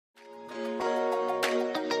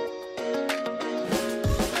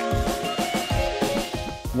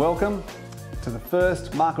Welcome to the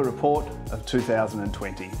first market report of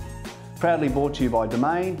 2020. Proudly brought to you by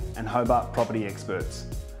Domain and Hobart Property Experts.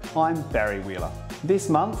 I'm Barry Wheeler. This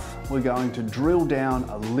month we're going to drill down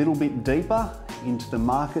a little bit deeper into the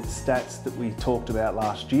market stats that we talked about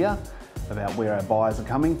last year, about where our buyers are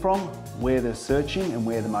coming from, where they're searching and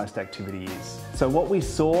where the most activity is. So what we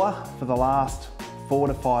saw for the last 4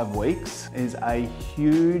 to 5 weeks is a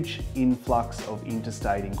huge influx of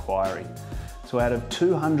interstate inquiry. So out of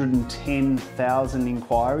 210,000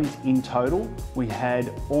 inquiries in total, we had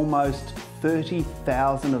almost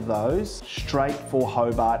 30,000 of those straight for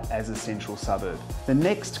Hobart as a central suburb. The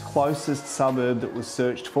next closest suburb that was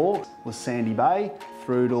searched for was Sandy Bay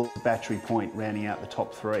through to Battery Point, rounding out the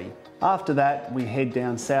top 3. After that, we head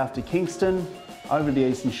down south to Kingston, over the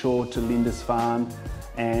eastern shore to Lindisfarne,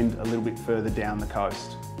 and a little bit further down the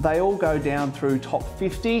coast. They all go down through top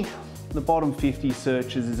 50. The bottom 50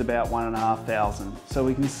 searches is about 1,500. So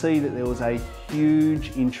we can see that there was a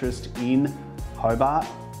huge interest in Hobart,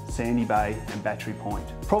 Sandy Bay and Battery Point.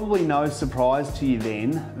 Probably no surprise to you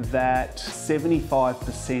then that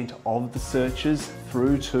 75% of the searches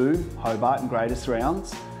through to Hobart and Greater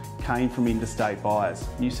Surrounds came from interstate buyers,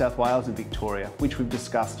 New South Wales and Victoria, which we've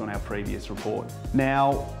discussed on our previous report.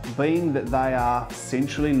 Now, being that they are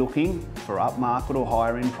centrally looking for upmarket or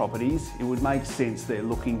higher end properties, it would make sense they're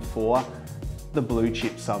looking for the blue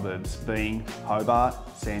chip suburbs, being Hobart,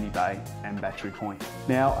 Sandy Bay and Battery Point.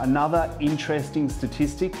 Now, another interesting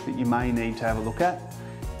statistic that you may need to have a look at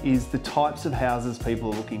is the types of houses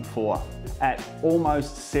people are looking for. At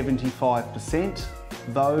almost 75%,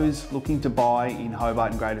 those looking to buy in Hobart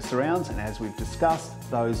and Greater Surrounds, and as we've discussed,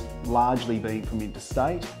 those largely being from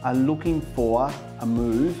interstate, are looking for a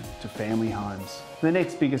move to family homes. The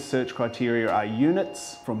next biggest search criteria are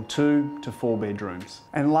units from 2 to 4 bedrooms.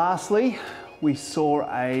 And lastly, we saw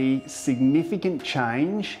a significant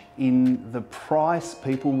change in the price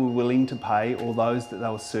people were willing to pay, or those that they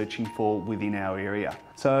were searching for within our area.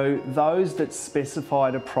 So those that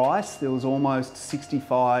specified a price, there was almost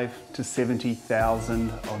 65 to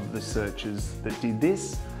 70,000 of the searches that did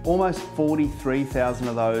this. Almost 43,000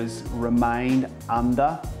 of those remained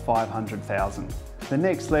under 500,000. The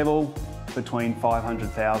next level, between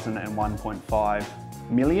 500,000 and 1.5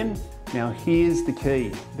 million. Now here's the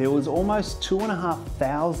key. There was almost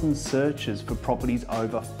 2,500 searches for properties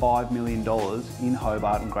over $5 million in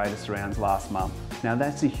Hobart and Greater Surrounds last month. Now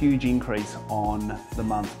that's a huge increase on the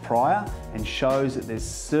month prior and shows that there's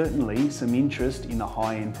certainly some interest in the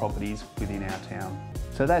high-end properties within our town.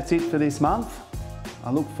 So that's it for this month.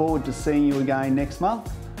 I look forward to seeing you again next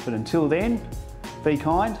month, but until then, be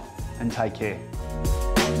kind and take care.